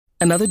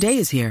Another day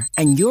is here,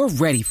 and you're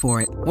ready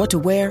for it. What to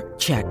wear?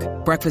 Check.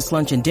 Breakfast,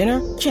 lunch, and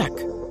dinner? Check.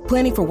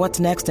 Planning for what's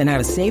next and how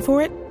to save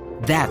for it?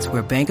 That's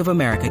where Bank of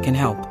America can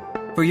help.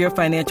 For your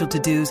financial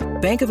to-dos,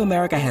 Bank of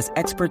America has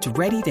experts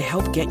ready to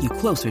help get you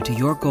closer to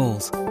your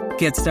goals.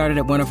 Get started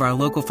at one of our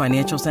local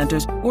financial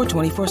centers or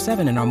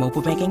 24/7 in our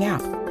mobile banking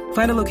app.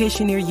 Find a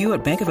location near you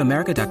at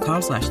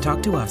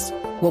bankofamerica.com/talktous.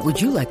 What would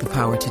you like the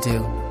power to do?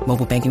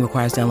 Mobile banking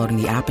requires downloading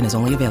the app and is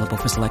only available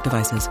for select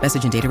devices.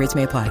 Message and data rates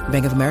may apply.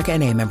 Bank of America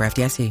NA, member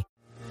FDIC.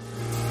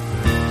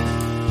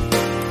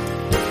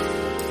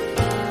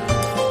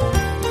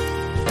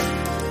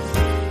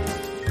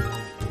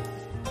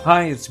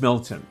 Hi, it's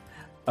Milton.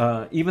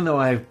 Even though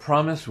I've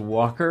promised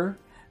Walker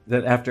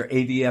that after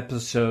 80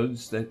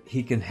 episodes that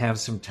he can have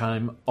some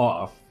time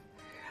off,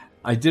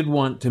 I did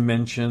want to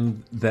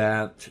mention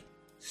that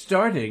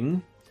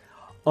starting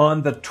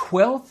on the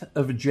 12th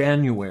of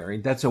January,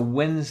 that's a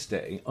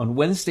Wednesday, on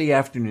Wednesday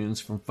afternoons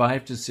from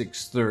 5 to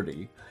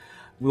 6:30,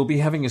 we'll be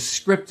having a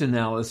script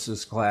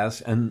analysis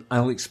class, and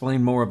I'll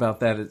explain more about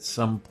that at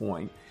some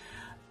point.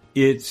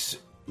 It's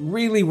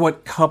really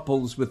what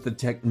couples with the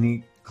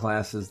technique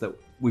classes that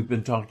we've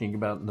been talking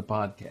about in the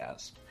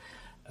podcast.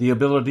 The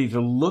ability to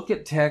look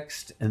at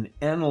text and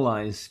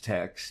analyze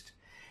text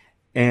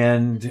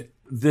and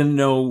then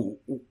know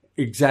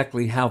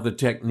exactly how the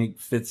technique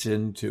fits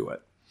into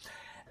it.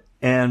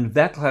 And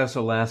that class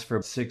will last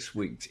for 6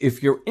 weeks.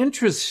 If you're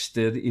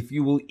interested, if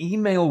you will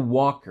email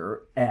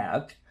Walker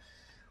at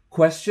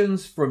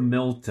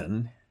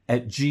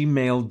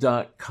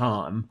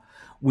questionsformilton@gmail.com,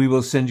 we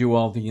will send you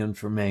all the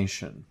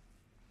information.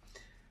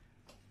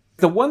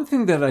 The one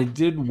thing that I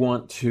did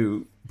want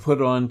to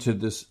put onto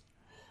this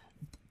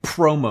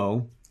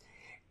promo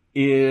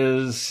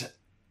is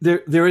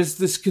there is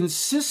this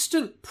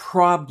consistent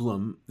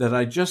problem that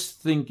I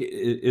just think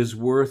is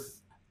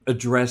worth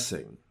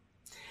addressing.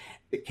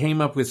 It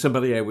came up with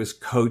somebody I was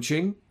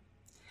coaching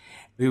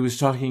who was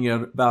talking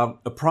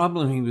about a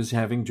problem he was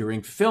having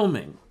during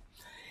filming.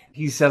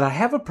 He said, I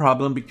have a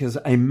problem because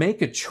I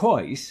make a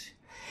choice,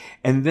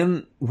 and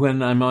then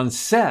when I'm on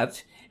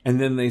set, and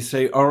then they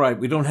say, all right,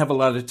 we don't have a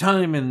lot of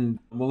time and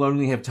we'll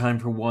only have time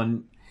for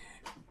one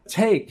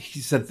take. He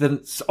said,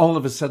 then all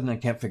of a sudden I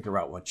can't figure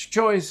out which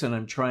choice and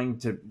I'm trying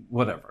to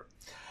whatever.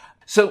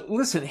 So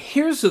listen,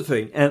 here's the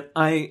thing. And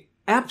I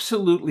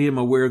absolutely am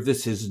aware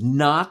this is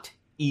not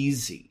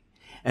easy.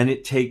 And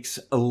it takes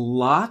a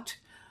lot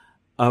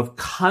of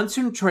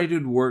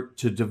concentrated work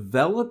to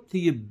develop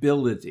the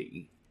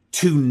ability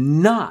to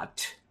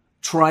not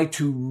try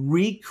to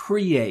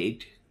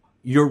recreate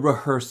your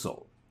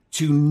rehearsal,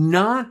 to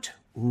not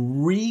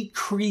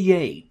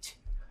recreate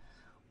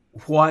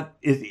what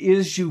it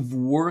is you've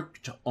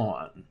worked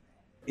on.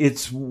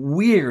 It's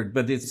weird,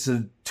 but it's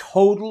a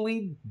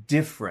totally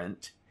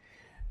different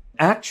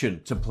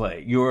action to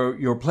play.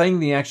 You're playing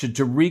the action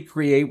to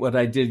recreate what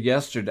I did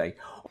yesterday.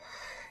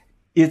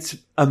 It's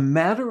a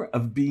matter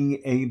of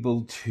being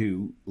able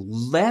to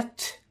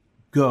let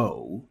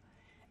go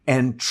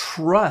and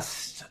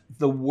trust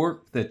the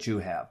work that you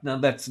have. Now,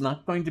 that's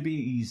not going to be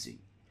easy.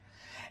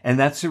 And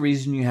that's the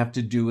reason you have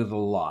to do it a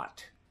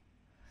lot.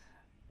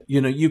 You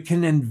know, you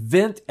can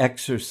invent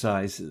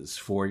exercises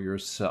for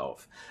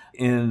yourself.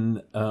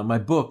 In my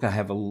book, I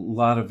have a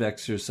lot of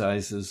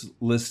exercises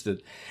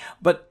listed.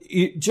 But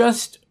you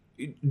just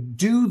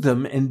do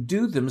them and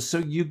do them so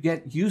you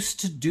get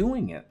used to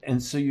doing it.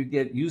 And so you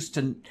get used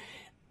to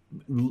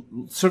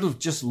sort of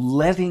just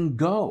letting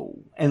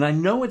go. And I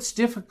know it's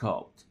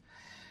difficult,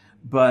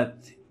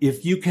 but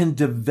if you can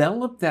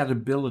develop that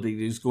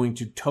ability, it is going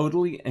to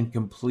totally and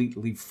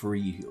completely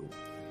free you.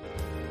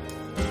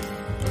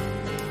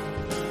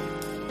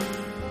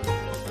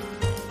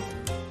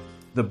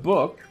 The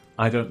book,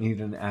 I Don't Need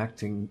an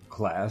Acting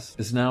Class,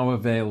 is now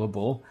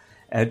available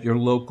at your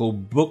local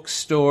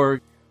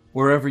bookstore,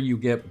 wherever you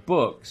get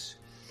books.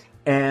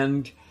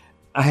 And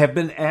I have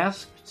been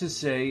asked to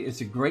say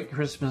it's a great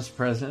Christmas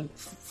present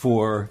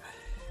for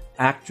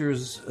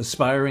actors,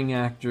 aspiring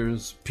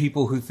actors,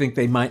 people who think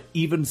they might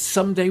even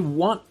someday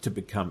want to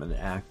become an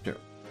actor.